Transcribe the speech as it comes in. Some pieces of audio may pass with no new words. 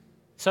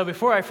So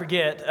before I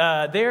forget,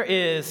 there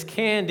is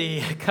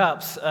candy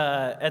cups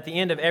at the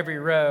end of every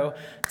row.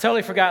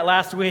 Totally forgot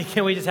last week,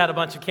 and we just had a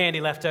bunch of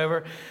candy left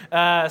over.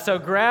 So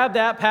grab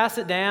that, pass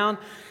it down.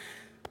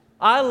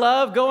 I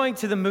love going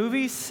to the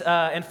movies.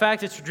 In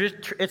fact, it's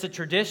a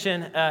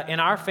tradition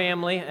in our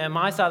family and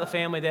my side of the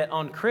family that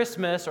on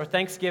Christmas or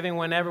Thanksgiving,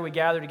 whenever we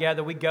gather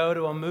together, we go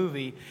to a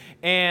movie.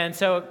 And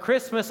so at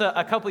Christmas,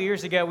 a couple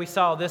years ago, we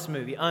saw this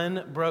movie,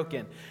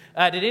 Unbroken.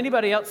 Did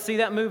anybody else see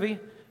that movie?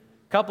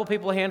 Couple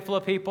people, a handful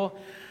of people.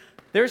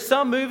 There's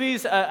some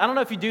movies, I don't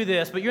know if you do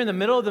this, but you're in the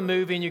middle of the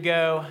movie and you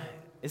go,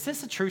 is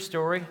this a true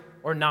story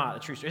or not a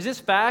true story? Is this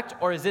fact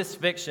or is this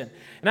fiction?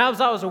 And I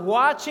was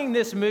watching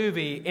this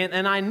movie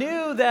and I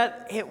knew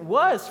that it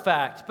was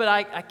fact, but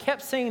I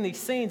kept seeing these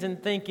scenes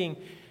and thinking,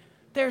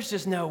 there's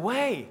just no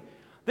way.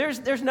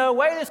 There's no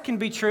way this can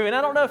be true. And I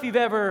don't know if you've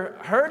ever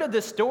heard of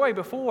this story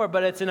before,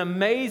 but it's an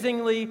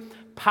amazingly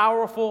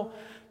powerful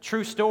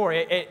true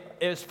story.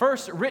 It was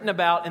first written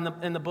about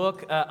in the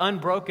book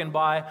Unbroken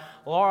by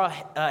Laura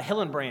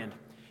Hillenbrand.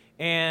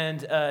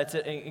 And it's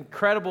an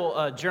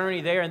incredible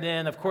journey there. And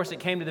then, of course, it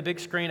came to the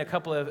big screen a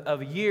couple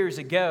of years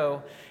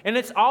ago. And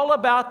it's all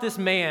about this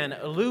man,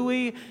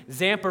 Louis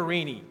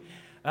Zamperini,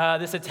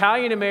 this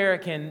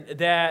Italian-American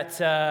that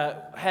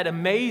had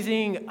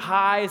amazing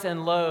highs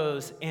and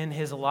lows in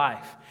his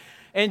life.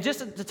 And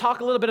just to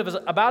talk a little bit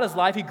about his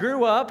life, he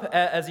grew up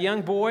as a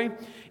young boy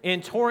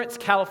in Torrance,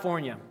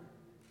 California.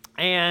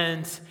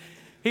 And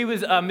he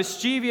was a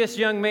mischievous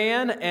young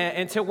man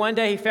until one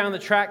day he found the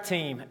track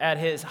team at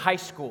his high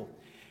school.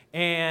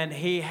 And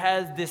he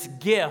has this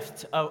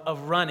gift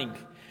of running.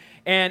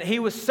 And he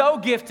was so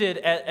gifted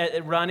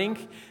at running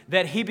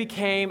that he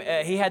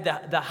had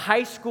the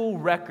high school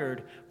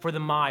record for the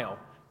mile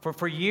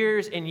for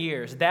years and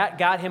years. That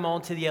got him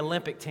onto the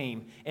Olympic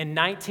team in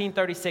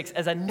 1936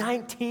 as a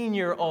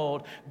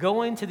 19-year-old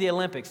going to the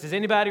Olympics. Does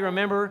anybody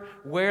remember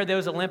where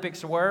those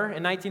Olympics were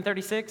in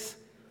 1936?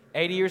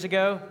 80 years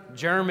ago,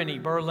 Germany,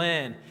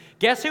 Berlin.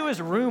 Guess who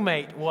his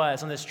roommate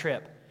was on this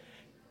trip?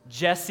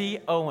 Jesse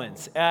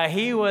Owens.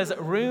 He was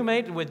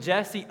roommate with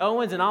Jesse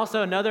Owens and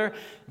also another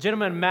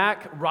gentleman,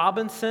 Mac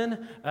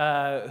Robinson,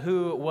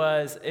 who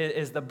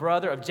is the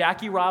brother of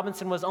Jackie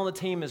Robinson, was on the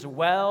team as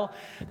well.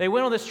 They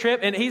went on this trip,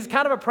 and he's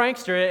kind of a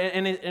prankster,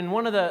 and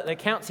one of the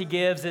accounts he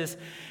gives is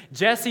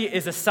Jesse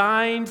is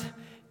assigned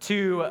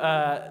to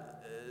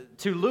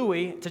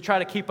Louis to try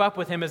to keep up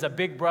with him as a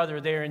big brother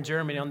there in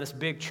Germany on this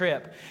big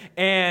trip.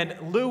 And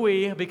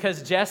Louis,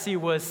 because Jesse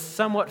was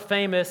somewhat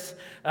famous,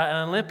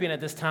 an Olympian at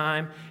this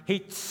time,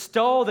 he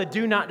stole the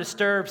Do Not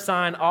Disturb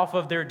sign off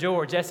of their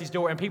door, Jesse's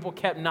door, and people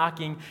kept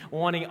knocking,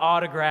 wanting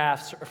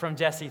autographs from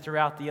Jesse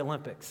throughout the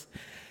Olympics.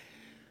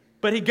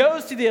 But he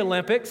goes to the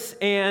Olympics,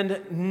 and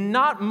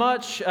not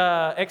much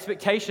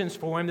expectations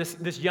for him,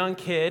 this young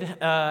kid.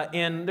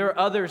 And there are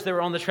others that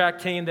were on the track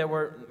team that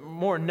were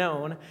more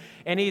known.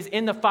 And he's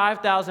in the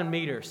 5,000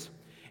 meters,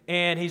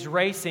 and he's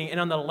racing.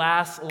 And on the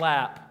last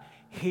lap,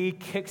 he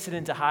kicks it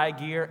into high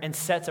gear and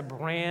sets a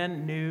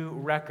brand new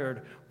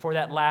record for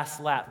that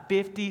last lap,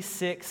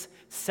 56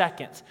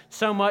 seconds.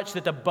 So much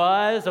that the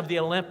buzz of the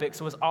Olympics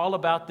was all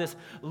about this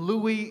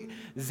Louis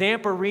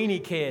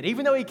Zamperini kid.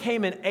 Even though he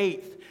came in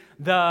 8th,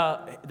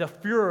 the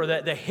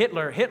Fuhrer, the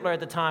Hitler at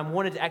the time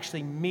wanted to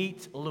actually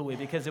meet Louis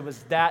because it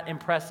was that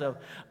impressive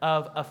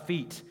of a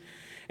feat.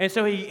 And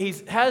so he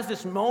has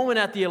this moment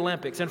at the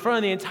Olympics in front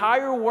of the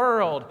entire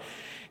world.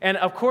 And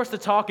of course, the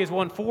talk is,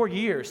 well, in 4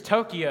 years,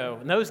 Tokyo,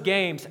 in those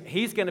games,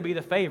 he's going to be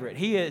the favorite.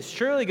 He is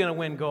surely going to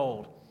win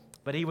gold,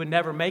 but he would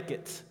never make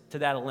it to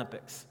that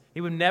Olympics. He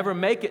would never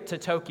make it to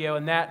Tokyo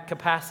in that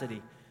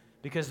capacity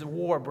because the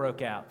war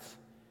broke out.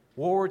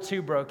 World War II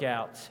broke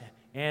out.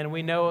 And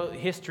we know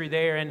history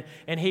there.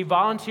 And he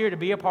volunteered to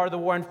be a part of the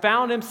war and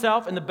found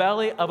himself in the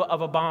belly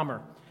of a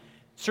bomber.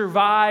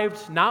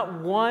 Survived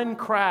not one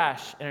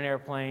crash in an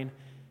airplane,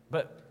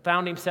 but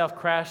found himself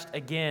crashed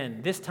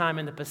again, this time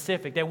in the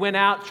Pacific. They went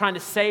out trying to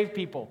save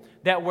people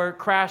that were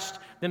crashed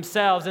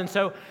themselves. And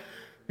so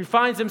he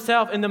finds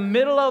himself in the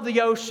middle of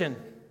the ocean.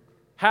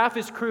 Half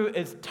his crew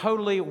is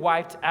totally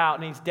wiped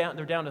out, and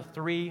they're down to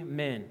 3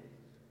 men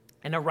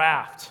in a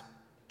raft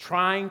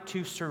trying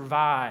to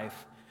survive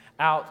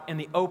out in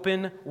the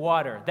open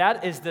water.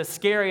 That is the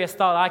scariest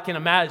thought I can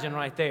imagine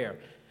right there.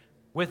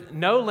 With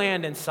no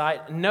land in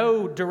sight,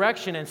 no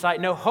direction in sight,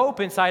 no hope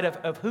in sight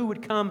of who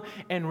would come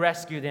and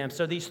rescue them.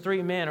 So these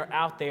 3 men are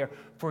out there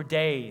for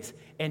days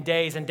and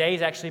days, and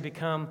days actually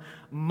become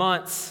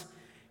months.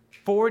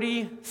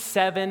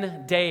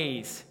 47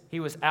 days he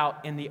was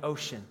out in the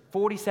ocean.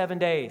 47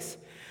 days.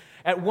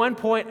 At one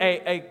point,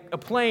 a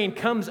plane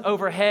comes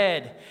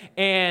overhead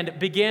and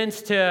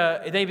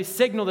they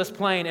signal this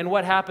plane, and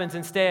what happens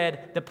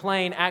instead? The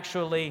plane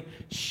actually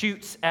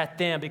shoots at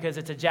them because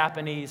it's a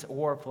Japanese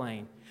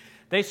warplane.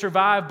 They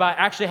survived by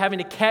actually having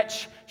to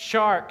catch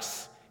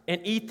sharks and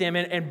eat them,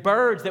 and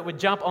birds that would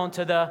jump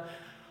onto the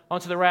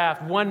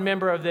raft. One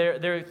member of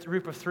their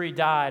group of 3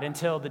 died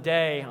until the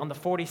day, on the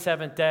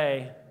 47th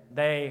day,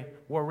 they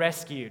were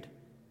rescued.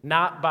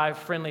 Not by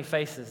friendly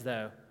faces,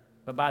 though,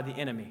 but by the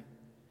enemy.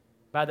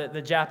 by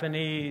the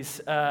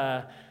Japanese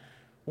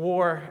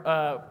war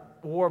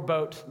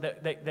boat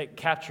that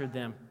captured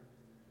them.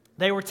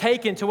 They were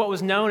taken to what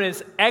was known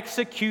as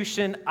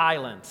Execution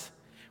Island,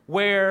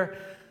 where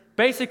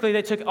basically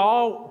they took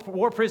all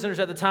war prisoners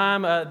at the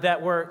time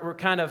that were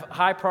kind of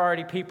high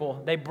priority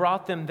people. They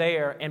brought them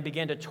there and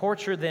began to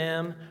torture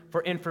them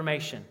for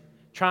information,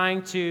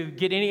 trying to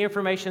get any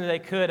information that they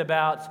could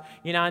about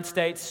United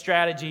States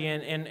strategy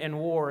and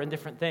war and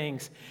different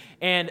things.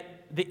 And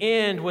the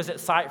end was at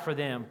sight for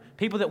them.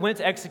 People that went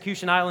to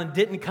Execution Island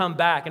didn't come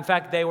back. In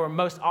fact, they were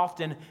most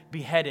often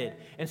beheaded.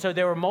 And so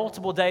there were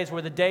multiple days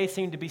where the day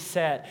seemed to be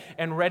set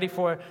and ready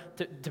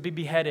to be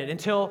beheaded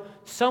until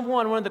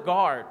someone, one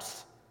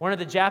of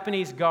the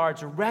Japanese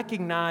guards,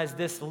 recognized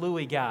this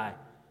Louis guy.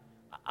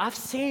 I've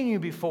seen you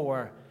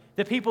before.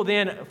 The people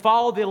then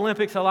followed the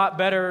Olympics a lot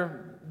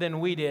better than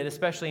we did,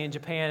 especially in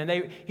Japan.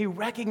 And he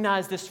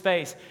recognized this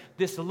face,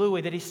 this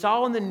Louis that he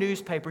saw in the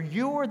newspaper.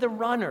 You were the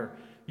runner.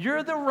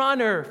 You're the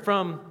runner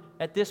from,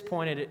 at this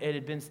point, it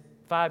had been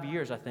 5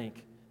 years, I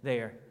think,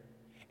 there.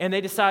 And they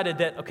decided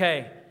that,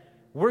 okay,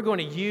 we're going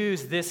to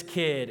use this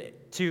kid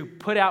to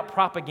put out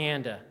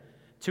propaganda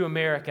to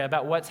America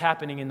about what's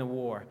happening in the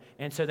war.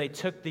 And so they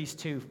took these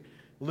two,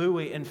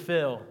 Louis and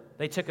Phil,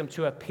 they took them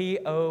to a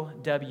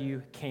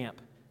POW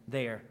camp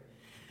there.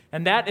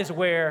 And that is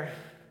where,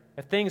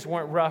 if things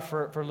weren't rough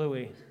for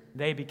Louis,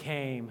 they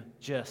became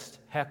just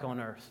heck on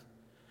earth.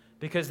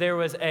 Because there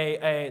was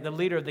the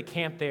leader of the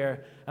camp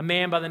there, a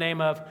man by the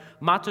name of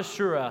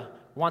Matsushiro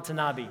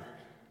Watanabe,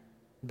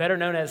 better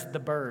known as the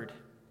Bird.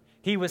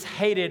 He was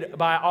hated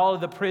by all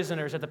of the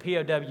prisoners at the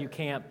POW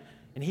camp,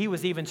 and he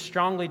was even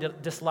strongly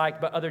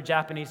disliked by other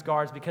Japanese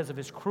guards because of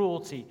his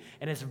cruelty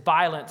and his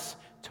violence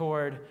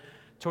toward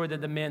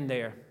the men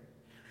there.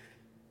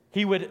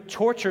 He would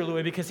torture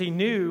Louis because he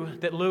knew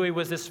that Louis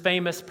was this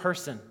famous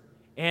person.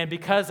 And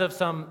because of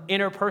some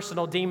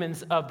interpersonal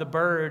demons of the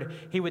Bird,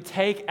 he would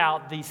take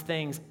out these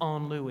things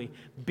on Louis,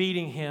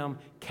 beating him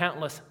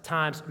countless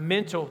times,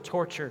 mental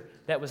torture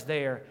that was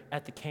there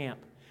at the camp.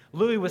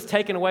 Louis was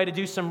taken away to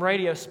do some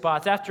radio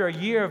spots. After a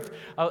year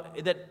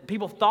that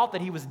people thought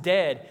that he was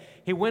dead,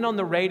 he went on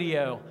the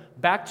radio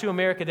back to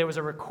America. There was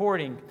a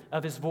recording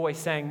of his voice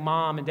saying,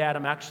 "Mom and Dad,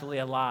 I'm actually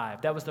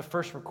alive." That was the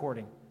first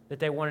recording that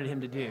they wanted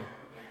him to do.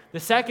 The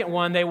second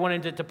one, they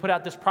wanted to put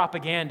out this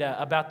propaganda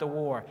about the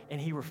war,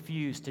 and he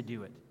refused to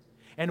do it.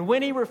 And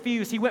when he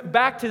refused, he went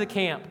back to the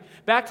camp,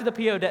 back to the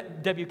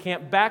POW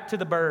camp, back to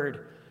the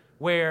Bird,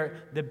 where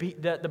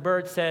the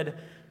Bird said,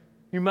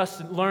 "You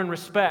must learn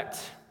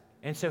respect."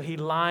 And so he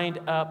lined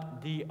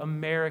up the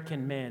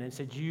American men and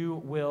said,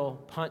 "You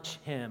will punch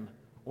him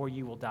or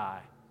you will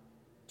die."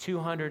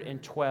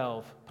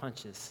 212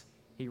 punches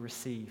he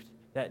received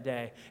that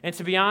day. And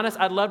to be honest,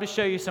 I'd love to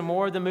show you some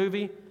more of the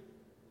movie,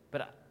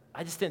 but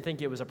I just didn't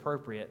think it was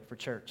appropriate for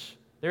church.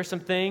 There's some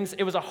things.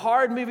 It was a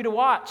hard movie to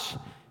watch.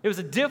 It was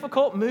a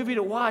difficult movie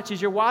to watch as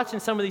you're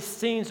watching some of these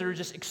scenes that are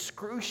just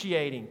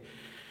excruciating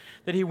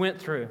that he went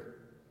through.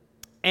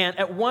 And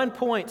at one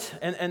point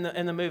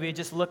in the movie, it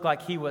just looked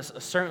like he was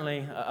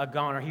certainly a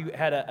goner. He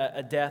had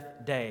a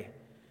death day.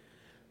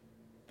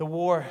 The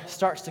war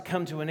starts to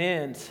come to an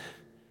end.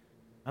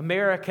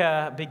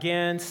 America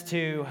begins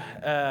to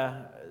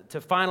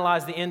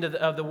finalize the end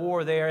of the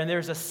war there. And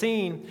there's a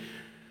scene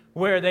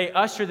where they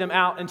usher them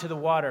out into the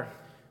water.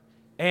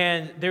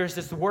 And there's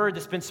this word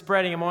that's been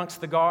spreading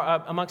amongst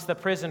the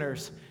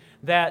prisoners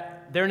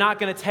that they're not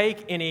going to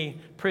take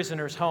any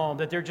prisoners home,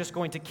 that they're just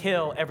going to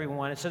kill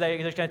everyone. And so they're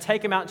going to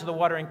take them out into the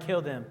water and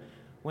kill them,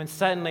 when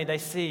suddenly they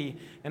see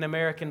an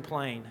American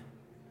plane.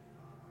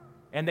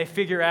 And they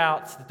figure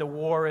out that the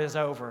war is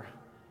over,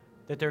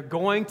 that they're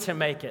going to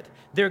make it.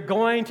 They're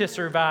going to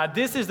survive.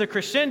 This is the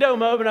crescendo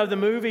moment of the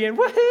movie, and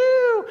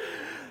woohoo!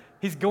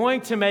 He's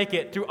going to make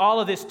it through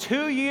all of this.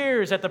 2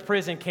 years at the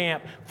prison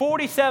camp,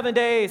 47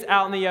 days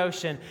out in the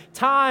ocean,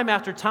 time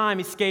after time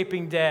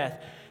escaping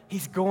death.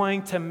 He's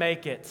going to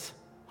make it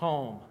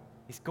home.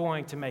 He's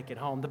going to make it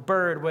home. The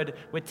Bird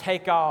would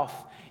take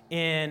off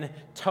in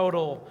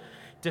total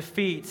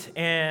defeat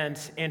and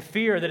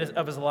fear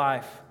of his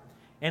life.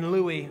 And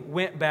Louis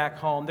went back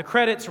home. The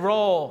credits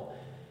roll,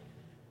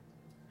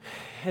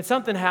 and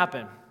something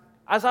happened.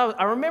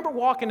 I remember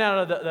walking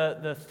out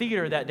of the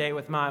theater that day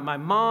with my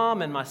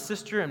mom and my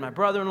sister and my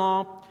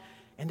brother-in-law,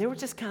 and they were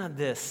just kind of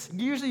this.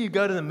 Usually you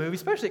go to the movie,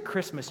 especially at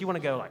Christmas, you want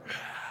to go like,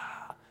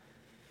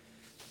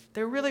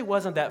 there really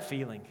wasn't that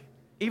feeling.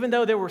 Even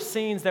though there were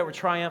scenes that were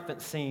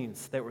triumphant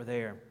scenes that were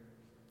there.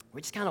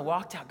 We just kind of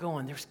walked out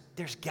going,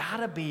 there's got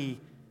to be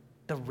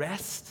the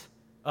rest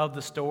of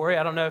the story.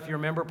 I don't know if you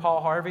remember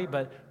Paul Harvey,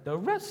 but the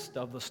rest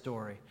of the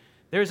story.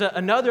 There's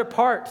another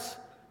part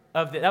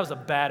of that was a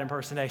bad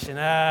impersonation,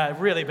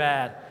 really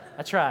bad.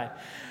 I tried.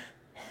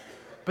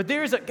 But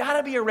there's got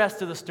to be a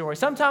rest of the story.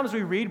 Sometimes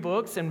we read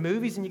books and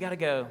movies and you got to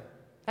go,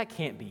 that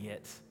can't be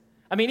it.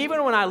 I mean,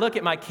 even when I look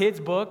at my kids'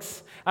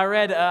 books, I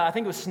read, I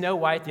think it was Snow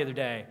White the other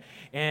day,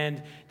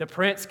 and the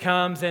prince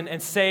comes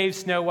and saves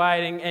Snow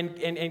White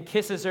and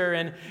kisses her,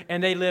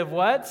 and they live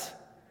what?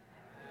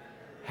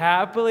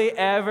 happily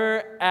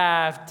ever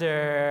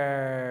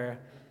after.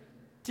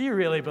 Do you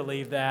really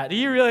believe that? Do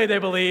you really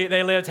believe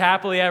they lived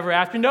happily ever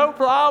after? No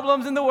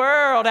problems in the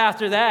world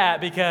after that,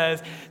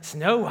 because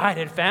Snow White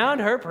had found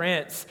her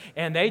prince,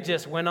 and they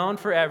just went on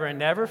forever and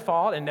never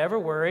fought and never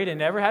worried and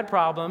never had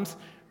problems.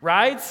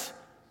 Right?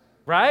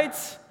 Right?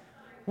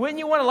 Wouldn't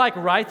you want to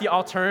write the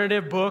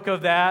alternative book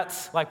of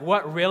that? Like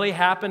what really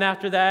happened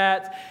after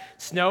that?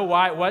 Snow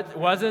White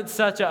wasn't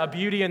such a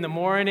beauty in the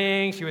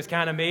morning. She was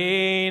kind of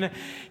mean.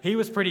 He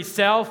was pretty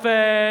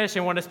selfish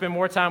and wanted to spend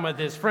more time with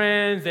his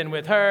friends than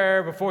with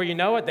her. Before you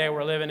know it, they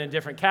were living in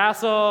different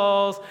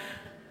castles.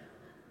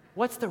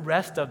 What's the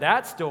rest of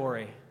that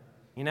story?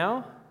 You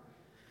know?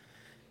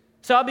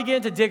 So I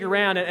began to dig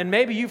around, and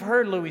maybe you've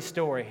heard Louis'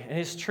 story and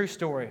his true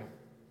story,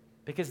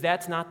 because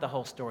that's not the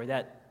whole story,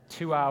 that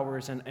 2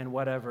 hours and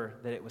whatever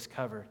that it was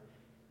covered.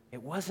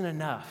 It wasn't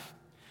enough.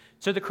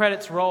 So the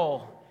credits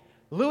roll.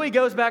 Louis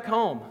goes back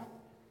home.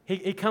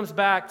 He comes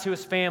back to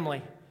his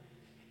family.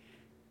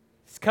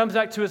 He comes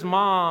back to his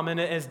mom and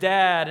his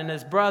dad and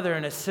his brother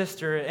and his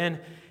sister. And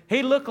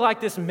he looked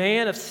like this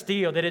man of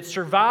steel that had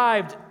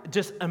survived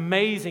just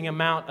amazing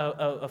amount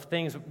of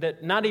things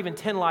that not even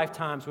 10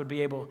 lifetimes would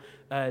be able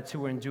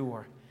to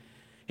endure.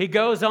 He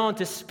goes on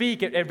to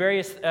speak at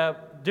various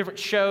different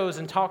shows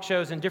and talk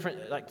shows and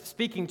different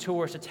speaking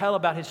tours to tell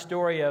about his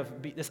story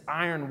of this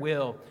iron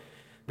will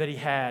that he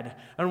had.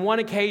 On one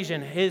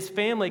occasion, his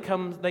family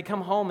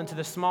come home into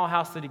the small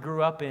house that he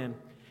grew up in,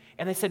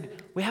 and they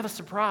said, "We have a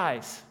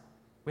surprise.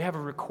 We have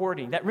a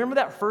recording. Remember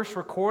that first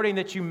recording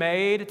that you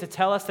made to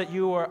tell us that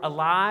you were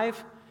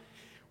alive?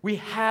 We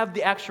have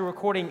the actual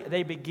recording."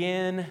 They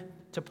begin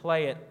to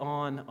play it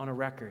on a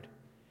record.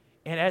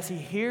 And as he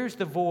hears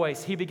the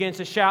voice, he begins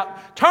to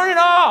shout, "Turn it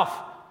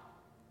off!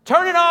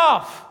 Turn it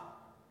off!"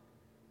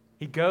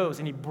 He goes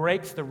and he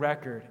breaks the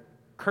record,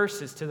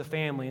 curses to the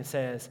family and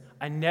says,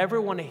 "I never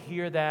want to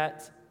hear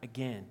that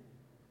again."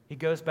 He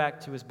goes back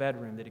to his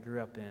bedroom that he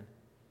grew up in, and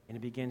he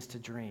begins to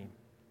dream.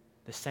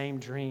 The same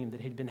dream that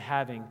he'd been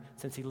having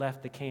since he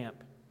left the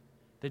camp.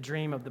 The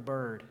dream of the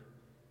bird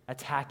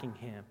attacking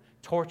him,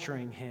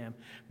 torturing him,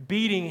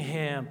 beating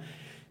him,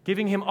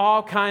 giving him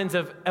all kinds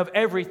of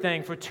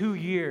everything for 2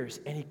 years,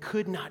 and he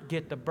could not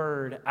get the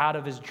bird out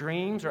of his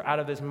dreams or out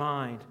of his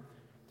mind.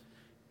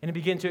 And he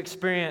began to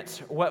experience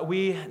what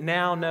we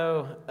now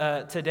know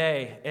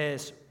today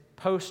as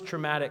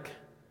post-traumatic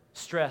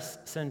stress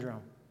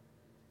syndrome.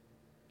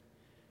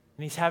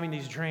 And he's having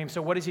these dreams.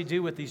 So what does he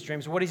do with these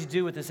dreams? What does he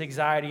do with this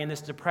anxiety and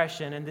this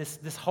depression and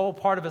this whole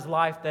part of his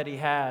life that he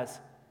has?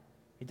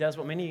 He does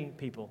what many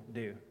people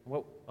do,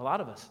 what a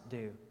lot of us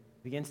do.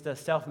 He begins to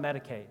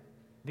self-medicate.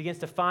 He begins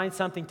to find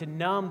something to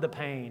numb the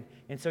pain,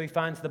 and so he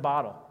finds the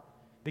bottle.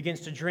 Begins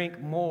to drink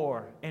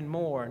more and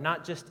more,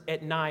 not just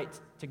at night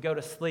to go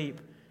to sleep,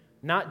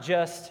 not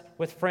just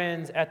with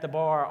friends at the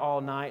bar all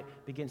night,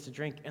 begins to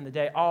drink in the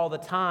day. All the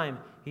time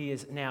he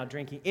is now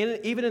drinking.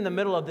 Even in the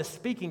middle of this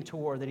speaking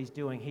tour that he's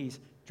doing, he's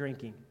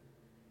drinking,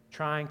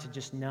 trying to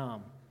just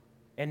numb.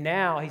 And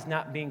now he's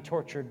not being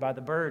tortured by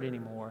the bird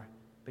anymore,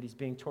 but he's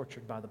being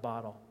tortured by the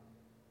bottle,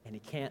 and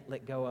he can't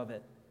let go of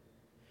it.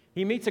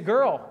 He meets a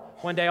girl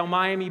one day on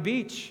Miami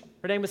Beach.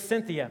 Her name was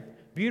Cynthia.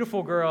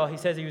 Beautiful girl. He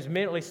says he was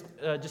immediately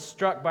just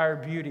struck by her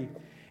beauty.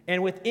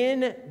 And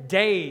within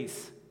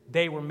days,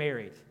 they were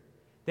married.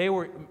 They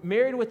were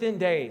married within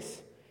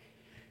days.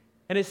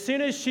 And as soon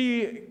as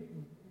she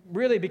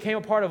really became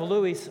a part of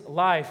Louis'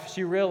 life,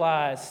 she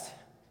realized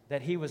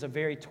that he was a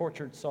very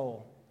tortured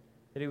soul,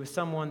 that he was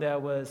someone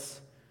that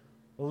was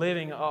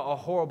living a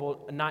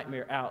horrible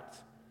nightmare out.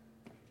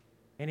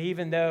 And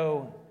even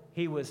though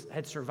he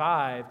had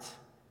survived,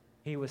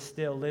 he was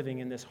still living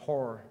in this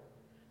horror.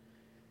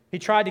 He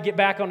tried to get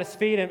back on his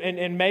feet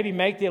and maybe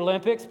make the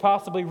Olympics,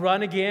 possibly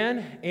run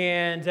again.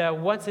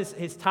 And once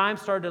his time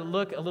started to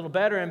look a little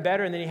better and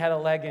better, and then he had a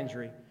leg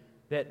injury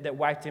that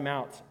wiped him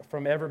out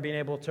from ever being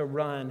able to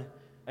run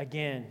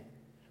again.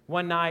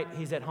 One night,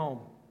 he's at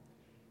home.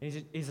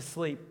 He's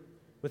asleep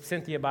with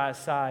Cynthia by his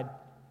side.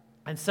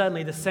 And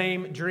suddenly, the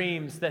same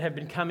dreams that have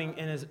been coming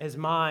in his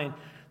mind,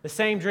 the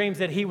same dreams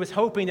that he was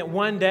hoping that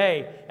one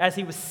day, as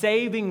he was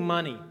saving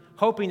money,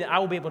 hoping that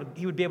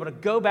he would be able to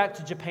go back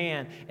to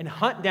Japan and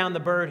hunt down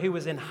the bird who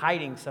was in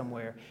hiding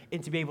somewhere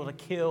and to be able to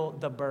kill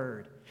the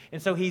bird.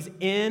 And so he's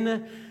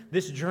in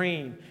this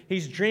dream.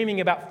 He's dreaming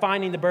about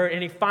finding the bird,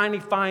 and he finally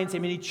finds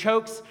him, and he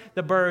chokes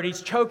the bird.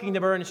 He's choking the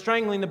bird and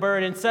strangling the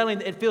bird, and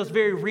suddenly it feels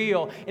very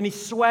real, and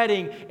he's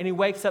sweating, and he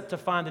wakes up to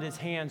find that his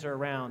hands are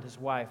around his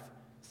wife,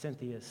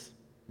 Cynthia's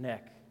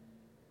neck.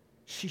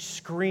 She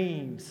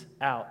screams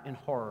out in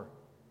horror.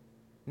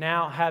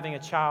 Now having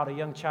a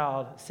young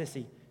child,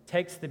 Sissy,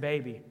 takes the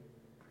baby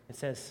and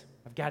says,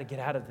 "I've got to get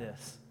out of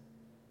this."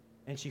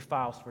 And she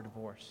files for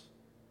divorce.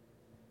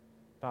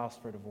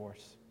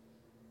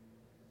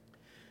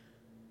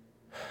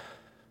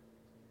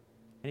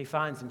 And he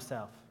finds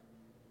himself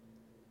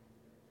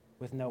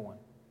with no one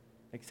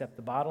except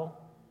the bottle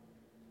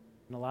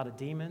and a lot of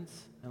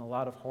demons and a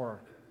lot of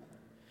horror.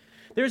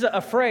 There's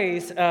a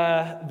phrase it's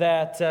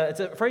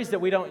a phrase that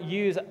we don't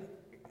use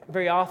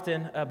very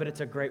often, but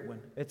it's a great one.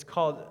 It's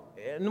called,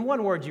 in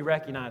one word you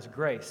recognize,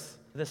 grace.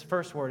 This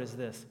first word is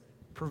this: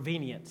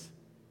 prevenient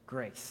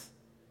grace.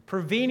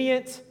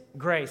 Prevenient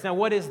grace. Now,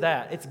 what is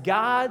that? It's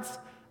God's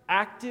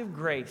active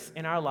grace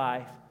in our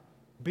life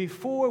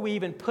before we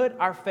even put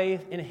our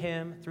faith in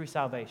Him through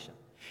salvation.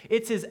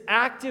 It's His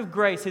active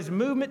grace, His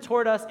movement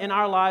toward us in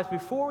our lives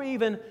before we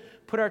even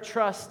put our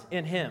trust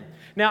in Him.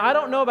 Now, I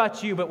don't know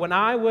about you, but when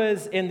I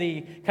was in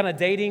the kind of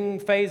dating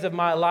phase of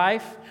my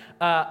life,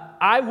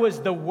 I was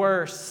the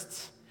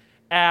worst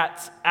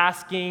at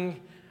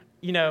asking,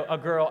 a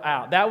girl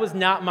out. That was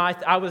not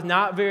I was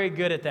not very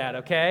good at that,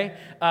 okay?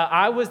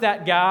 I was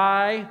that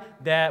guy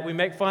that we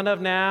make fun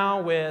of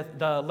now with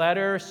the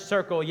letter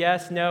circle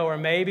yes, no, or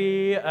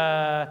maybe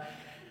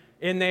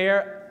in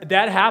there.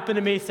 That happened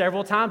to me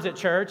several times at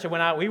church.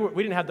 When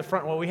we didn't have the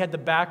front row, we had the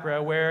back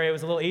row where it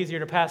was a little easier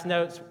to pass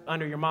notes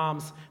under your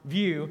mom's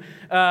view.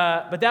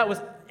 But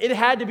it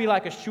had to be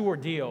like a sure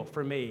deal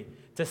for me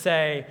to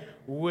say,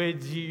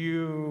 would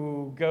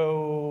you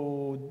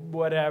go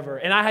whatever?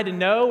 And I had to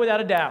know without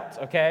a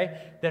doubt,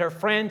 okay, that her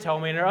friend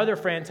told me and her other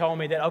friend told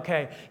me that,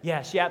 okay,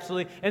 yeah, she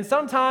absolutely. And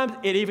sometimes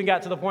it even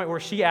got to the point where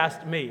she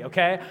asked me,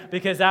 okay,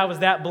 because I was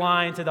that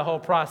blind to the whole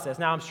process.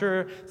 Now, I'm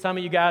sure some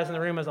of you guys in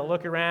the room, as I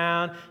look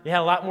around, you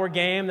had a lot more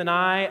game than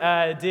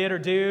I did or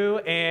do,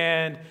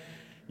 and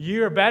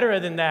you're better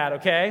than that,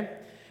 okay?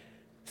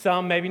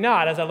 Some maybe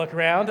not as I look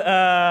around.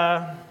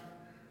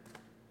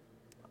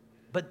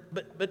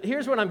 But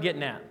here's what I'm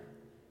getting at.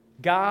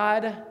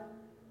 God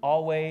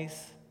always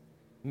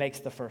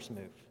makes the first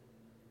move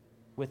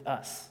with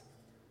us.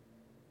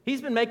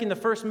 He's been making the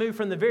first move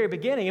from the very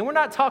beginning. And we're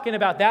not talking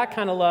about that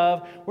kind of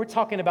love. We're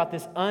talking about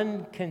this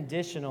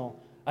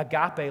unconditional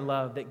agape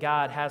love that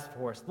God has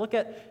for us. Look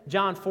at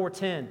John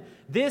 4:10.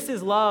 This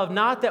is love,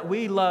 not that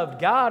we loved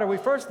God or we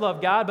first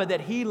loved God, but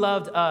that He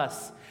loved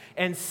us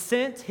and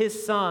sent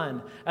His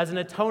Son as an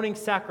atoning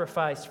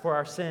sacrifice for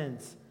our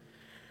sins.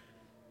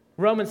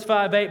 Romans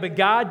 5:8, but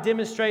God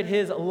demonstrated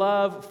His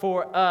love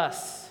for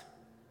us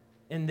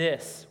in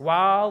this: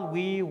 while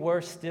we were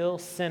still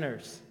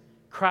sinners,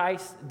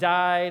 Christ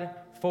died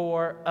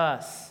for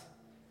us.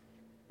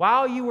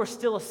 While you were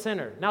still a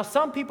sinner. Now,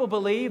 some people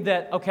believe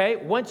that, okay,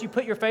 once you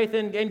put your faith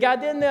in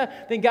God,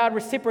 then God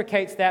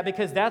reciprocates that,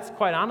 because that's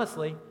quite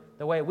honestly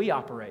the way we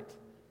operate.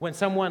 When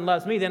someone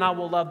loves me, then I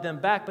will love them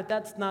back. But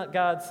that's not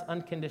God's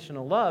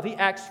unconditional love. He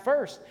acts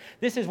first.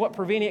 This is what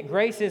prevenient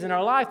grace is in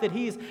our life, that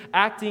He's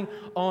acting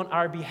on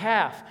our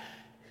behalf.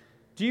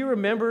 Do you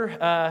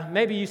remember,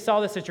 maybe you saw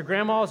this at your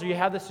grandma's or you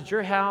have this at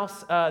your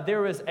house,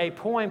 there was a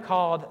poem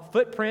called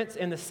Footprints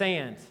in the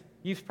Sand.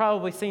 You've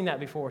probably seen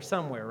that before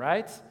somewhere,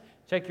 right?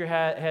 Shake your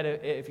head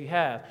if you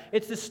have.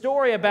 It's the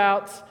story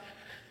about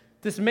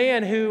this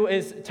man who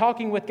is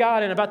talking with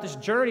God and about this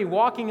journey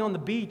walking on the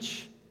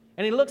beach.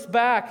 And he looks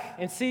back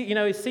and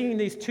he's seeing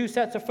these two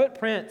sets of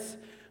footprints.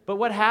 But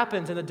what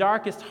happens in the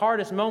darkest,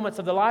 hardest moments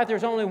of the life?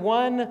 There's only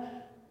one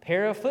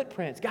pair of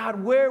footprints.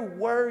 God, where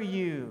were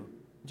you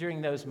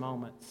during those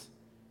moments?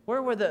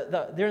 Where were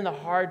during the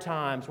hard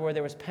times where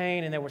there was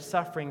pain and there was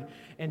suffering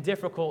in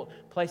difficult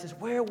places?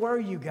 Where were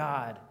you,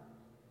 God?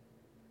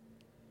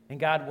 And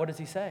God, what does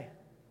He say?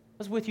 I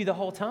was with you the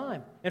whole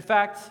time. In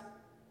fact,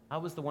 I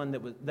was the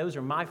one those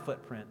are my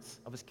footprints.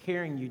 I was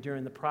carrying you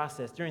during the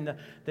process, during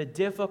the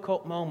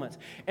difficult moments.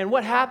 And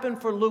what happened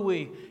for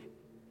Louis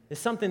is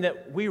something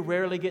that we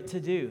rarely get to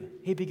do.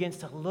 He begins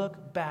to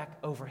look back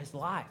over his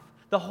life,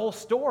 the whole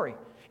story.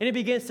 And he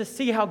begins to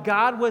see how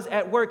God was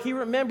at work. He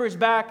remembers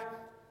back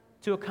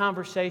to a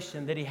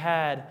conversation that he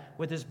had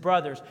with his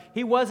brothers.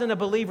 He wasn't a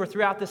believer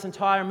throughout this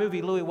entire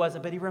movie, Louis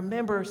wasn't, but he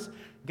remembers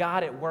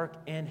God at work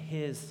in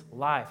his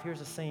life.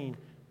 Here's a scene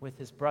with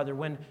his brother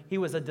when he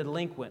was a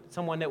delinquent,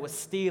 someone that was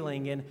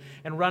stealing and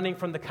running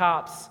from the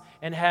cops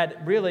and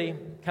had really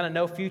kind of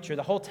no future.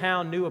 The whole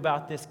town knew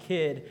about this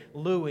kid,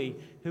 Louis,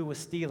 who was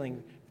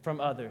stealing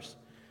from others.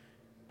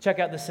 Check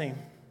out the scene.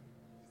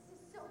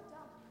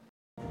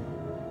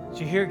 Did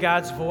you hear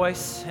God's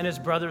voice and his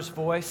brother's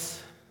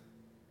voice?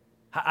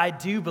 I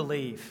do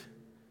believe.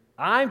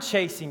 I'm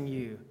chasing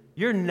you.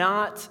 You're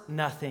not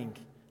nothing.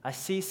 I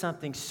see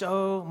something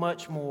so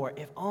much more.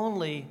 If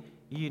only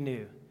you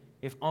knew.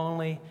 If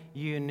only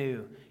you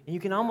knew. And you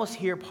can almost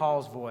hear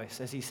Paul's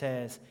voice as he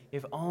says,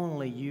 if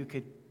only you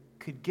could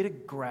get a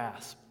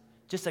grasp,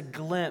 just a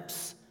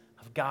glimpse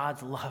of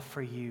God's love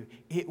for you.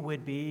 It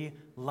would be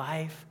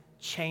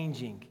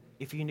life-changing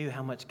if you knew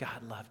how much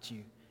God loved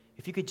you.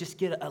 If you could just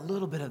get a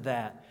little bit of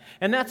that.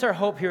 And that's our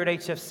hope here at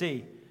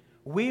HFC.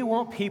 We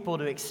want people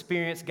to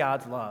experience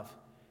God's love,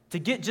 to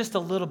get just a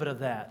little bit of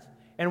that.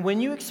 And when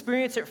you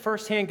experience it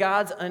firsthand,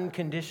 God's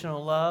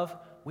unconditional love,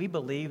 we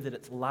believe that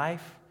it's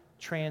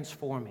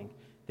life-transforming,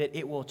 that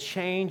it will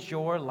change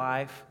your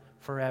life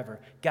forever.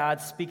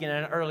 God's speaking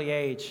at an early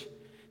age.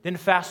 Then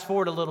fast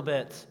forward a little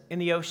bit in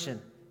the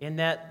ocean, in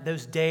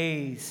those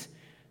days,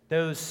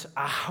 those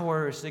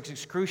hours, this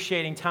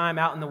excruciating time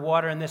out in the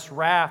water in this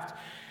raft,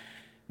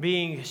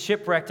 being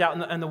shipwrecked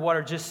out in the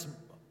water, just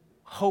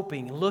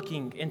hoping,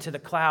 looking into the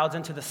clouds,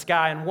 into the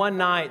sky. And one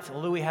night,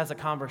 Louis has a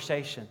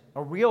conversation,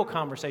 a real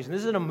conversation.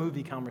 This isn't a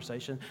movie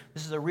conversation.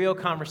 This is a real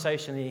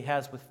conversation that he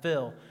has with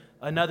Phil,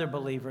 another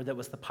believer that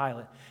was the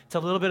pilot. It's a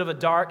little bit of a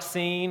dark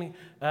scene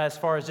as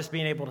far as just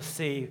being able to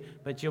see,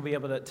 but you'll be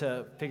able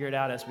to figure it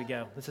out as we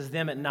go. This is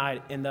them at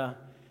night in the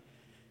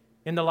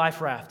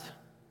life raft.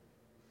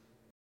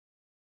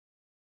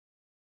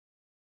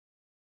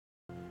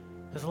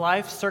 Has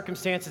life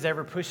circumstances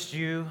ever pushed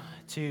you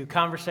to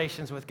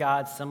conversations with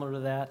God similar to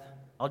that?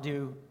 I'll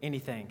do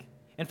anything.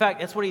 In fact,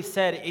 that's what he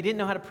said. He didn't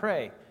know how to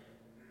pray,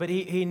 but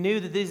he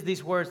knew that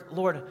these words,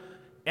 Lord,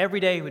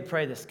 every day he would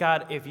pray this.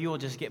 God, if you will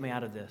just get me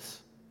out of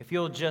this, if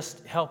you'll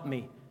just help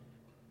me,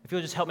 if you'll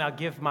just help me, I'll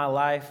give my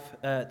life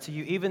to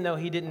you, even though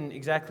he didn't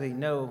exactly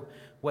know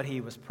what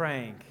he was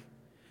praying.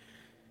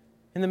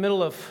 In the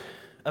middle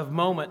of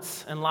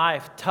moments in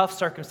life, tough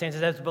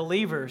circumstances, as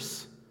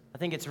believers, I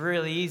think it's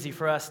really easy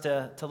for us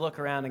to look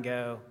around and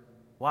go,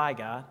 why,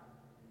 God?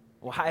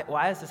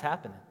 Why is this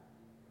happening?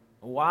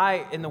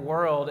 Why in the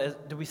world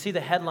do we see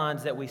the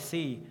headlines that we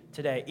see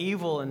today?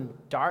 Evil and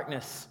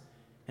darkness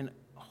and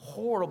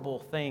horrible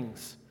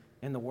things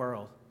in the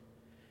world.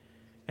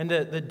 And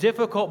the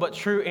difficult but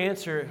true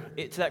answer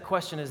to that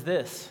question is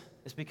this.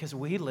 It's because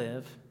we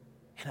live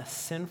in a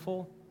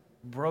sinful,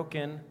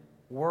 broken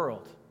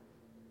world.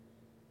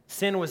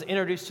 Sin was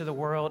introduced to the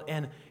world,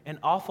 and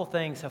awful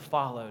things have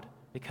followed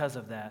because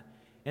of that.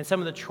 And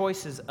some of the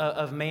choices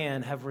of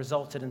man have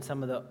resulted in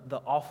some of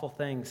the awful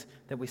things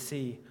that we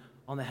see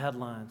on the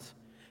headlines.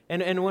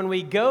 And when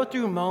we go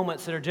through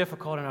moments that are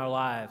difficult in our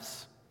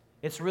lives,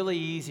 it's really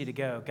easy to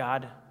go,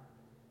 God,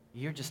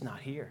 you're just not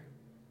here.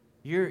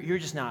 You're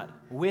just not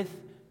with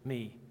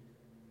me.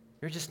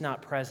 You're just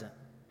not present.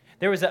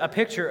 There was a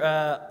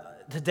picture,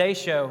 Today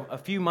Show, a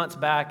few months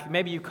back.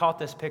 Maybe you caught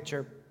this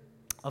picture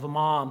of a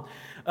mom.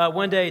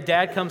 One day,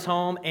 dad comes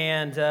home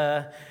and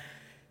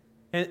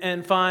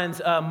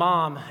finds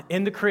mom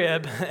in the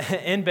crib,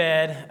 in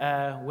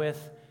bed,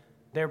 with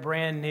their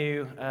brand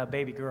new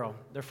baby girl,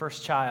 their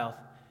first child.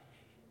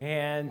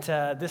 And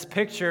this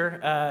picture,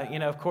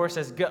 of course,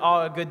 as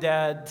all good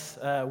dads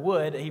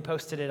would, he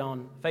posted it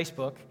on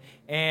Facebook,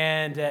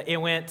 and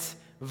it went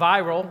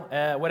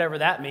viral, whatever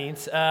that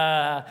means.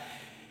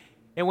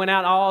 It went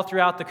out all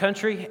throughout the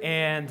country,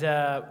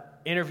 and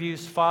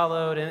interviews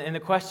followed, and the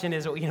question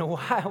is,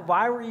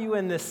 why were you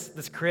in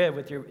this crib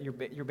with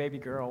your baby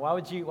girl? Why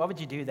would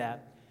you do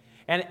that?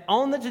 And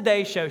on the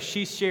Today Show,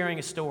 she's sharing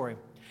a story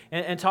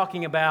and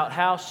talking about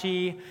how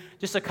she,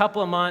 just a couple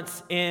of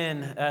months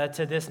in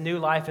to this new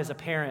life as a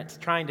parent,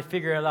 trying to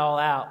figure it all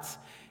out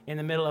in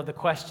the middle of the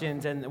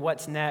questions and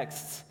what's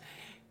next.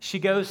 She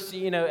goes,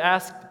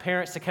 ask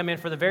parents to come in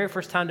for the very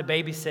first time to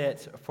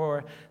babysit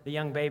for the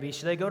young baby.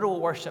 So they go to a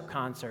worship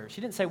concert.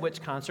 She didn't say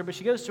which concert, but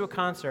she goes to a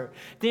concert.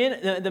 Then,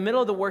 in the middle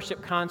of the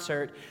worship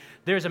concert,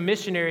 there's a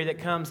missionary that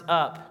comes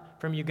up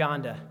from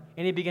Uganda,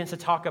 and he begins to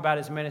talk about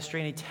his ministry,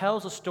 and he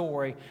tells a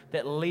story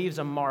that leaves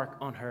a mark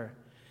on her.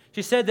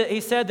 He said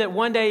that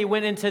one day he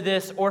went into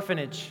this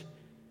orphanage,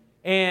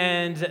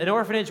 and an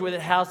orphanage where it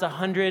housed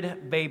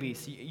 100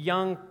 babies,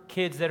 young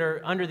kids that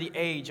are under the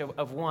age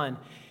of one.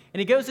 And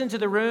he goes into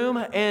the room,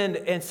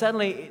 and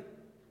suddenly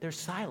there's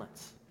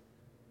silence.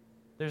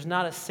 There's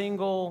not a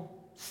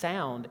single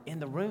sound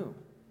in the room.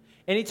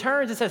 And he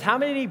turns and says, "How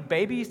many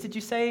babies did you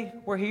say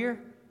were here?"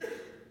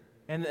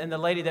 And the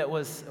lady that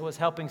was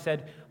helping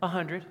said,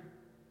 100.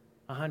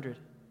 100.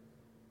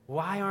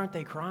 Why aren't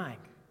they crying?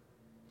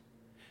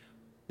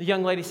 The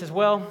young lady says,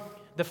 well,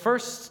 the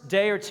first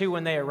day or two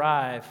when they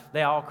arrive,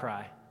 they all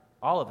cry.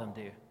 All of them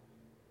do.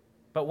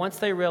 But once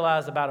they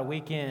realize about a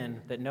week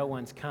in that no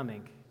one's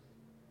coming,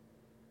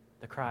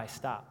 the cries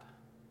stop.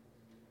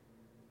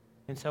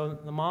 And so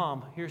the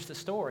mom hears the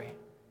story.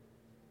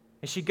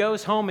 And she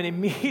goes home and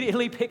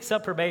immediately picks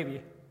up her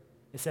baby.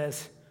 It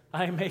says,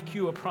 I make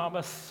you a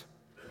promise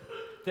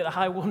that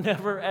I will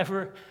never,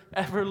 ever,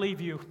 ever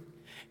leave you.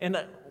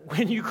 And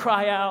when you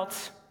cry out,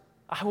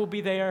 I will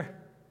be there.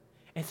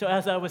 And so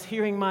as I was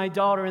hearing my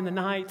daughter in the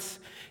nights,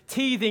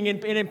 teething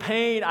and in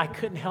pain, I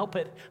couldn't help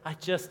it. I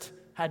just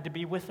had to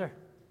be with her.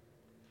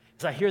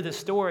 As I hear this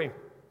story,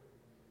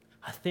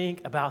 I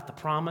think about the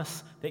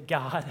promise that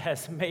God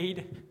has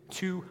made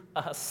to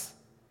us.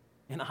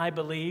 And I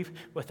believe,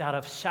 without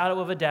a shadow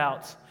of a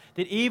doubt,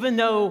 that even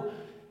though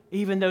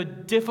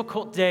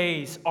difficult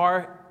days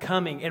are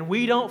coming, and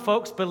we don't,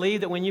 folks,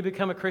 believe that when you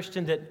become a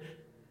Christian that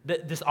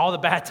this, all the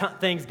bad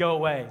things go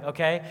away,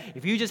 okay?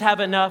 If you just have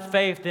enough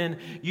faith, then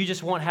you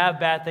just won't have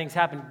bad things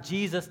happen.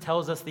 Jesus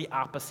tells us the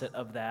opposite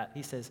of that.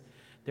 He says,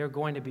 there are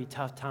going to be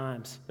tough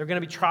times. There are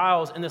going to be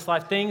trials in this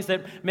life, things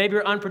that maybe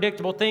are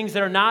unpredictable, things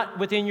that are not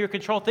within your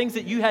control, things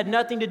that you had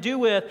nothing to do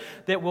with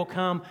that will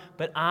come.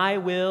 But I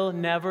will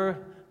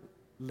never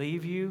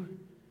leave you,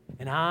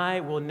 and I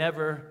will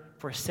never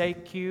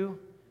forsake you.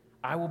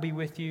 I will be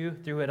with you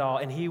through it all.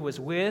 And he was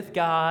with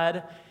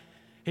God.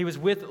 He was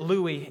with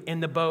Louis in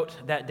the boat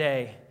that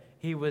day.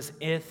 He was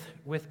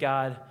with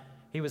God.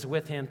 He was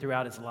with him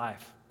throughout his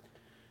life.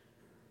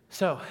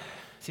 So,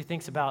 as he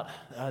thinks about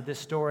this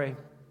story,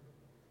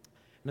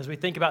 And as we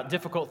think about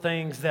difficult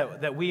things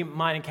that we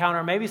might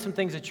encounter, maybe some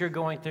things that you're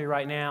going through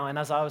right now, and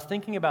as I was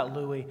thinking about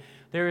Louis,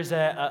 there is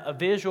a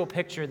visual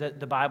picture that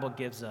the Bible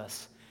gives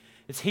us.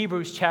 It's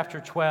Hebrews chapter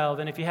 12,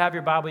 and if you have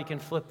your Bible, you can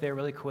flip there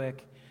really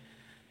quick.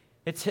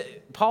 It's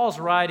Paul's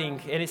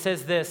writing, and he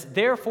says this: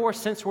 "Therefore,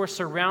 since we're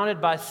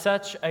surrounded by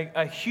such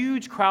a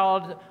huge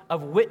crowd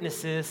of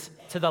witnesses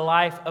to the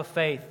life of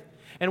faith."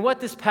 And what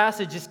this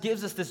passage just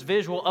gives us this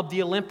visual of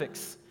the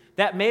Olympics.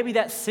 That maybe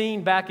that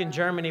scene back in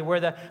Germany where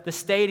the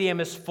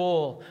stadium is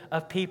full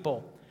of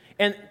people.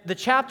 And the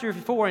chapter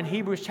before in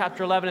Hebrews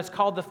chapter 11, it's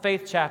called the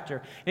faith chapter.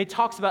 And it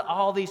talks about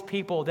all these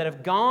people that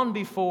have gone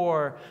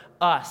before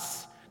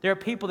us. There are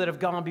people that have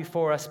gone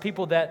before us,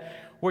 people that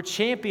were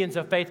champions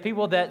of faith,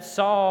 people that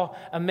saw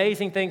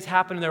amazing things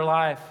happen in their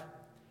life.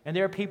 And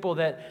there are people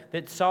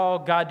that saw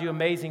God do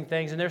amazing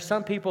things. And there are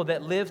some people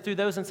that lived through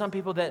those and some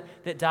people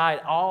that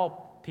died.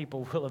 All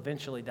people will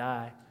eventually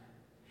die.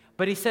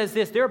 But he says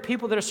this: there are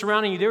people that are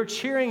surrounding you. They're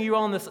cheering you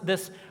on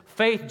this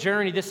faith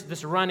journey,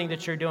 this running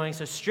that you're doing.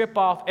 So strip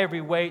off every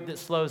weight that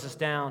slows us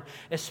down,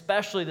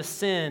 especially the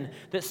sin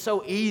that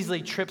so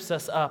easily trips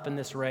us up in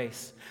this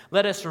race.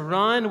 Let us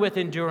run with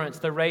endurance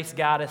the race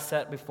God has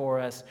set before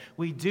us.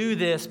 We do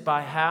this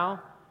by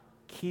how?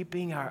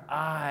 Keeping our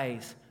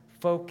eyes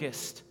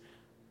focused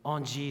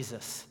on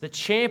Jesus, the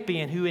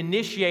champion who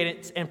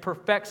initiated and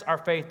perfects our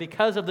faith.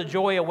 Because of the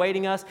joy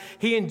awaiting us,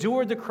 he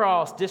endured the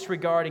cross,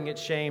 disregarding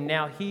its shame.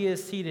 Now he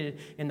is seated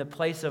in the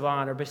place of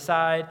honor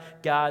beside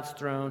God's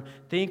throne.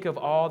 Think of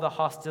all the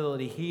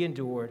hostility he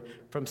endured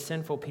from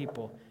sinful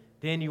people.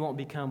 Then you won't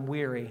become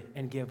weary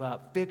and give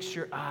up. Fix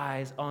your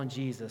eyes on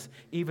Jesus,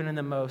 even in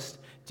the most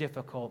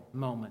difficult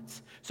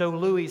moments. So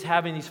Louis is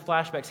having these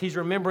flashbacks. He's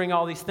remembering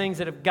all these things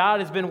that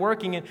God has been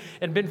working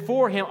and been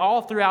for him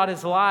all throughout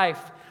his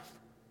life.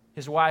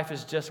 His wife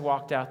has just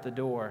walked out the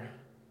door,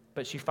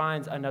 but she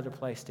finds another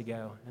place to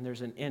go, and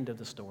there's an end of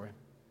the story.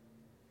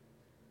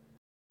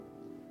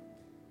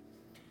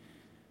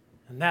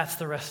 And that's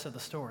the rest of the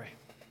story.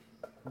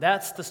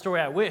 That's the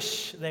story I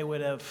wish they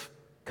would have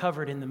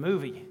covered in the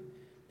movie.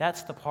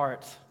 That's the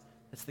part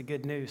that's the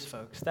good news,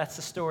 folks. That's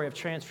the story of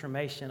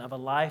transformation, of a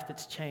life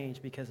that's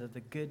changed because of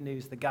the good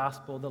news, the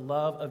gospel, the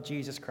love of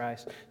Jesus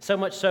Christ. So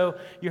much so,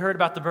 you heard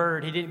about the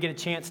bird. He didn't get a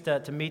chance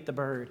to meet the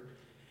bird.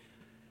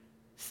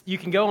 You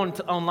can go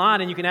online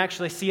and you can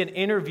actually see an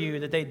interview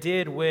that they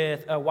did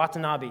with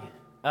Watanabe.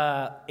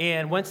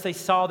 And once they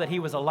saw that he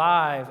was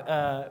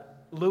alive,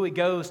 Louis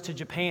goes to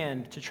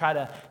Japan to try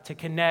to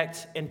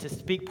connect and to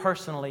speak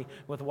personally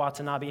with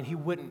Watanabe, and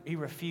he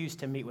refused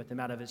to meet with him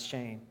out of his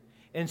shame.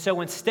 And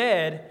so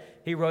instead,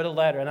 he wrote a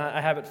letter, and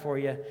I have it for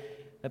you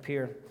up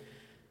here.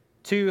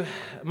 To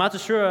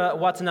Matsushiro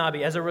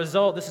Watanabe, as a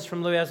result, this is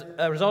from Louis, as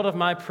a result of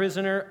my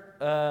prisoner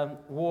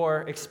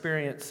war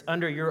experience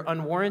under your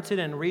unwarranted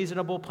and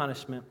reasonable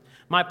punishment,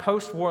 my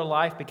post-war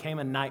life became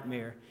a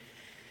nightmare.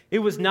 It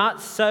was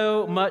not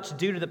so much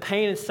due to the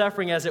pain and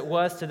suffering as it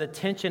was to the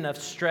tension of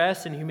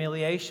stress and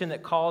humiliation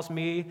that caused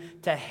me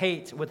to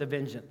hate with a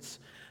vengeance.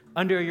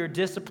 Under your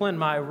discipline,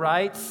 my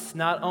rights,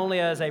 not only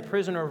as a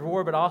prisoner of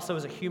war, but also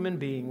as a human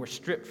being, were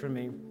stripped from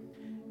me.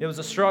 It was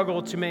a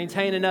struggle to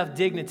maintain enough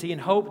dignity and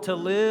hope to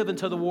live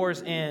until the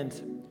war's end.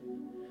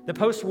 The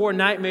post-war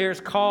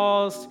nightmares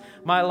caused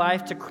my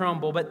life to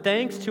crumble, but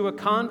thanks to a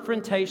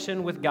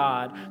confrontation with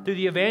God through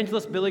the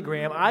evangelist Billy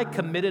Graham, I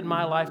committed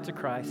my life to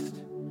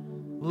Christ.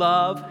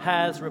 Love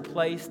has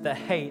replaced the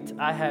hate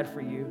I had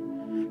for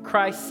you.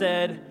 Christ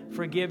said,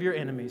 "Forgive your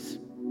enemies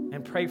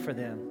and pray for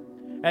them."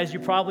 As you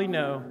probably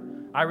know,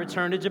 I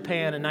returned to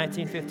Japan in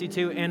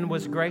 1952 and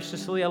was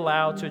graciously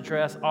allowed to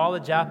address all the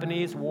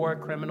Japanese war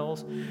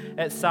criminals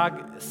at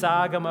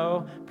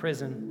Sugamo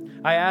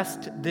prison. I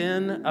asked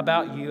then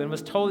about you and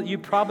was told that you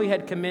probably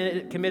had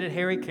committed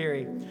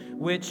harikiri,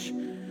 which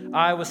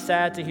I was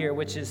sad to hear,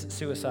 which is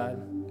suicide.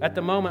 At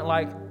the moment,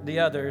 like the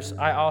others,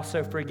 I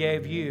also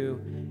forgave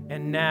you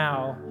and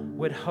now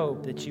would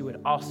hope that you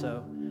would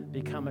also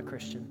become a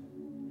Christian.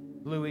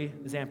 Louis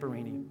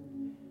Zamperini.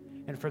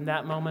 And from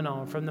that moment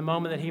on, from the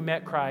moment that he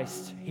met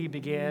Christ, he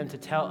began to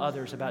tell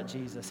others about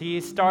Jesus. He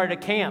started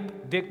a camp,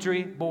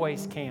 Victory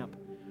Boys Camp,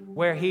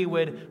 where he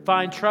would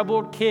find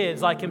troubled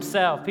kids like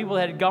himself, people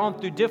that had gone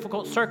through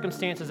difficult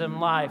circumstances in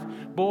life,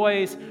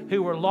 boys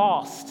who were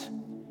lost.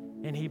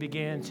 And he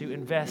began to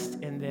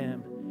invest in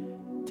them,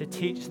 to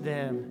teach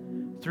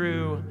them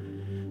through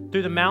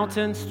the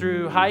mountains,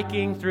 through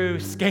hiking, through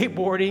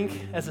skateboarding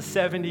as a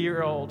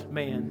 70-year-old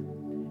man,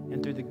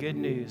 and through the good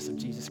news of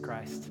Jesus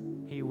Christ.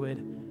 He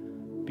would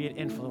be an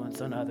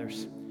influence on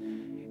others.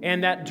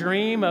 And that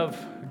dream of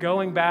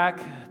going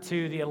back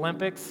to the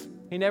Olympics,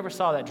 he never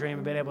saw that dream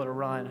of being able to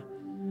run.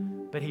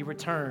 But he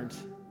returned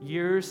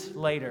years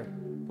later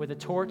with a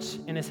torch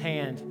in his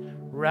hand,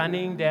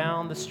 running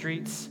down the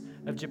streets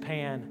of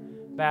Japan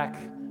back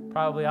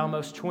probably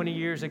almost 20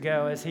 years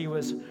ago as he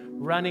was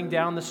running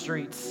down the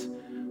streets.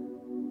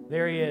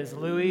 There he is,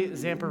 Louis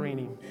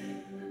Zamperini.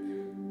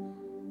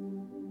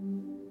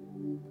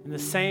 In the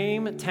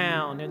same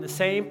town, in the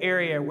same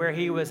area where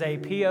he was a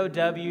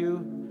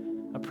POW,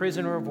 a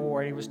prisoner of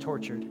war, and he was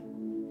tortured.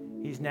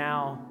 he's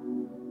now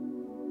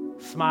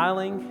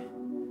smiling,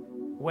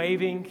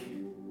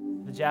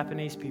 waving the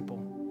Japanese people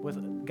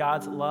with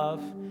God's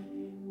love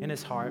in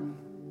his heart.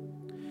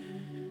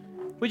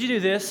 Would you do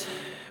this?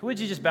 Would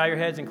you just bow your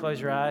heads and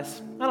close your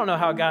eyes? I don't know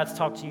how God's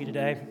talked to you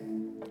today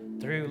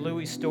through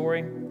Louie's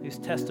story, his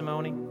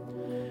testimony.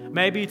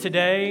 Maybe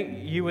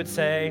today you would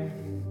say,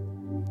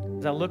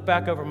 as I look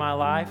back over my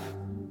life,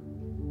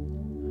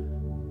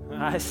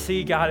 I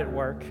see God at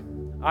work.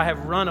 I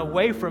have run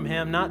away from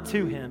him, not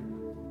to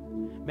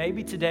him.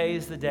 Maybe today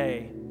is the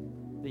day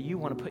that you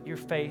want to put your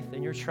faith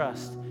and your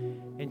trust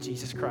in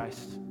Jesus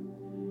Christ.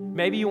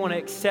 Maybe you want to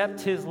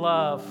accept his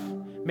love.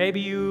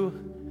 Maybe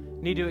you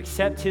need to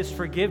accept his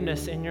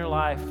forgiveness in your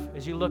life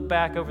as you look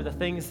back over the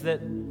things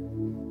that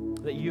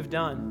you've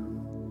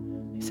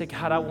done. You say,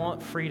 God, I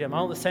want freedom. I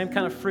want the same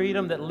kind of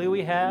freedom that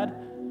Louie had.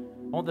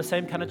 I want the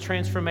same kind of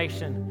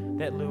transformation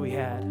that Louie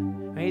had.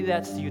 Maybe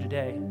that's you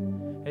today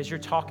as you're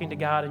talking to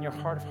God in your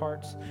heart of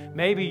hearts.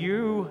 Maybe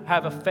you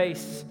have a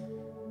face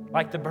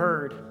like the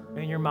bird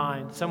in your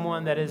mind,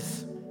 someone that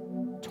has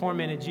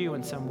tormented you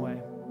in some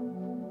way,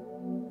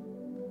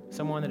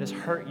 someone that has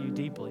hurt you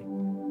deeply.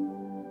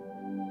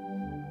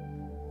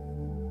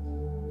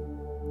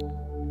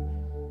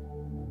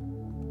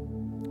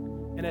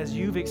 And as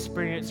you've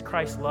experienced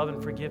Christ's love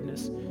and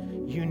forgiveness,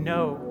 you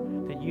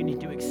know that you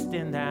need to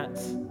extend that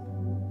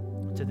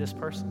to this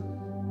person.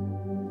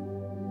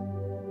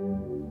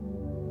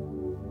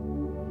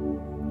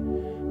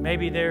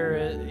 Maybe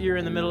you're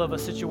in the middle of a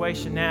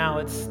situation now.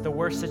 It's the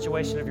worst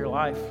situation of your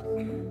life.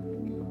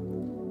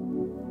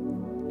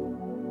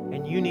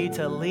 And you need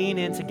to lean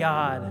into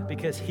God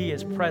because he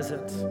is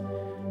present.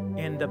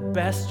 In the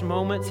best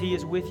moments, he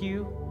is with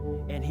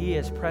you, and he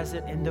is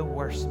present in the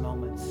worst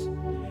moments.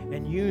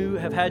 And you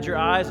have had your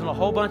eyes on a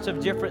whole bunch of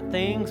different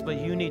things, but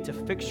you need to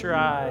fix your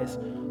eyes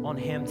on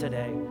him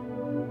today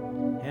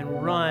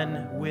and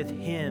run with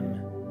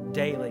him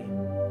daily.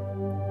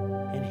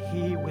 And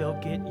he will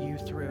get you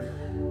through.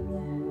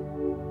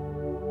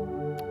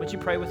 Would you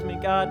pray with me?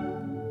 God,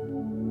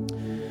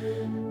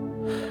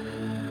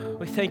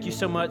 we thank you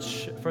so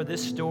much for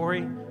this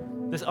story,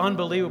 this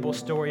unbelievable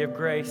story of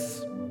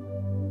grace.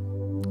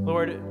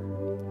 Lord,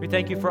 we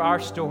thank you for our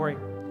story.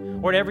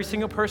 Lord, every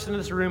single person in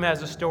this room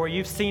has a story.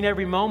 You've seen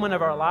every moment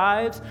of our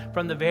lives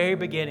from the very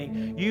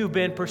beginning. You've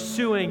been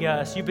pursuing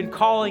us. You've been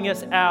calling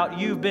us out.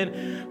 You've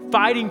been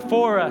fighting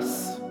for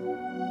us,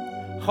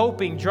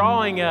 hoping,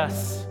 drawing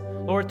us,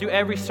 Lord, through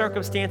every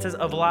circumstances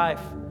of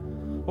life.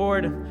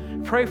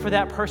 Lord, pray for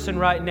that person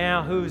right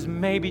now who's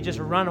maybe just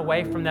run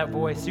away from that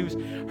voice, who's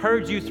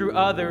heard you through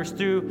others,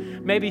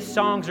 through maybe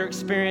songs or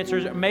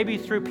experiences, or maybe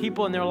through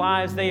people in their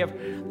lives.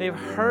 They've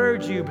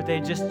heard you, but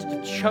they've just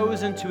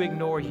chosen to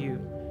ignore you,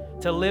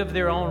 to live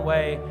their own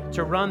way,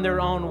 to run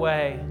their own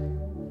way.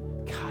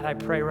 God, I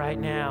pray right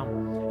now,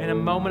 in a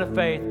moment of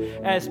faith,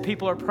 as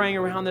people are praying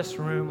around this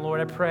room,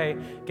 Lord, I pray,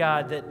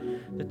 God,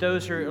 that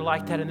those who are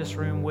like that in this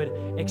room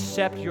would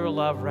accept your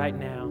love right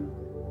now.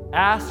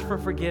 Ask for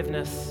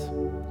forgiveness.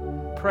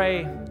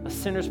 Pray a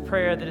sinner's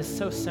prayer that is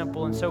so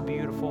simple and so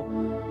beautiful.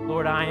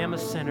 Lord, I am a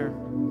sinner.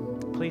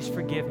 Please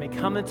forgive me.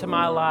 Come into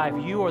my life.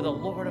 You are the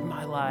Lord of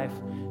my life.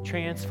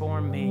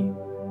 Transform me.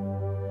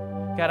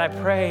 God, I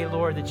pray,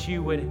 Lord, that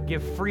you would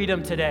give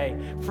freedom today,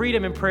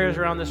 freedom in prayers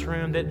around this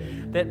room,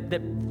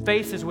 that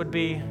faces would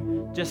be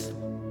just,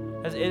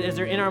 as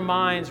they're in our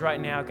minds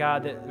right now,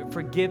 God, that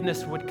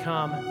forgiveness would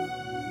come,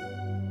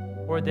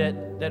 or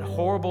that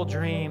horrible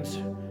dreams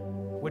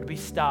would be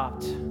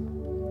stopped,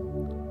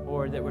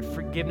 or that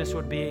forgiveness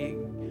would be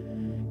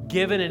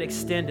given and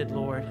extended,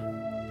 Lord.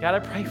 God, I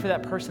pray for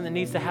that person that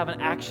needs to have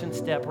an action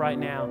step right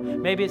now.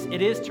 Maybe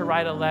it is to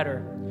write a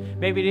letter.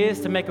 Maybe it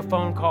is to make a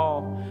phone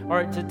call,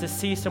 or to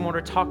see someone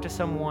or talk to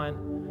someone,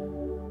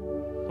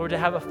 or to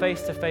have a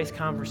face-to-face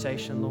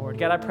conversation, Lord.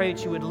 God, I pray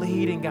that you would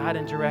lead and guide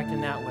and direct in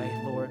that way,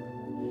 Lord.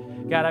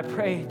 God, I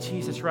pray,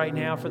 Jesus, right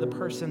now for the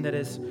person that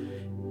is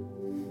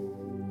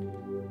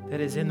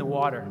in the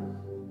water,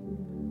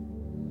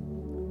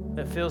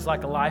 that feels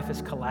like a life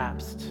has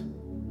collapsed.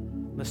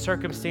 The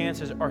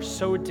circumstances are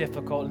so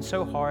difficult and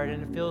so hard,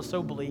 and it feels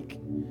so bleak.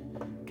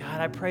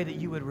 God, I pray that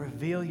you would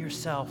reveal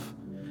yourself,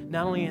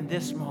 not only in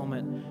this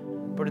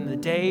moment, but in the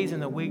days and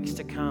the weeks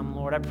to come,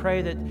 Lord. I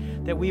pray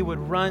that we would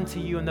run to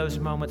you in those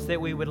moments, that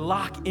we would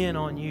lock in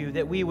on you,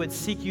 that we would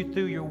seek you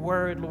through your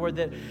word, Lord,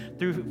 that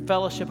through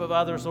fellowship of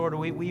others, Lord,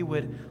 we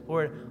would,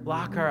 Lord,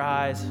 lock our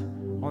eyes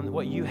on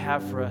what you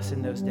have for us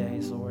in those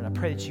days, Lord. I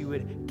pray that you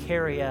would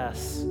carry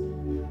us,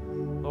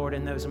 Lord,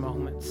 in those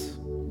moments.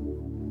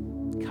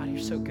 God, you're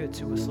so good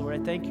to us, Lord.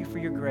 I thank you for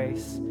your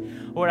grace.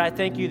 Lord, I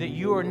thank you that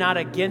you are not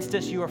against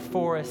us, you are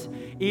for us.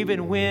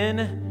 Even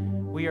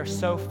when we are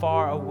so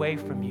far away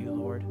from you,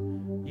 Lord,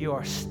 you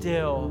are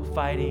still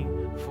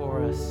fighting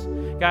for us.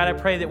 God, I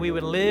pray that we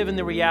would live in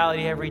the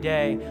reality every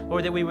day,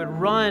 Lord, that we would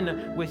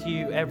run with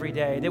you every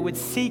day, that we would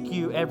seek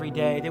you every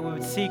day, that we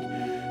would seek,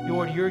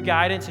 Lord, your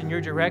guidance and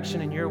your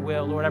direction and your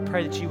will. Lord, I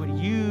pray that you would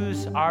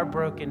use our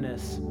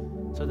brokenness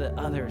so that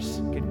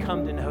others could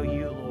come to know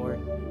you, Lord.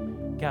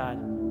 God,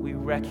 we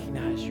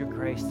recognize your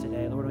grace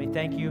today. Lord, we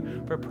thank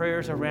you for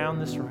prayers around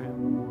this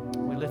room.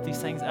 We lift these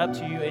things up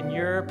to you in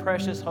your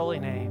precious holy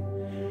name.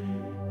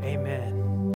 Amen.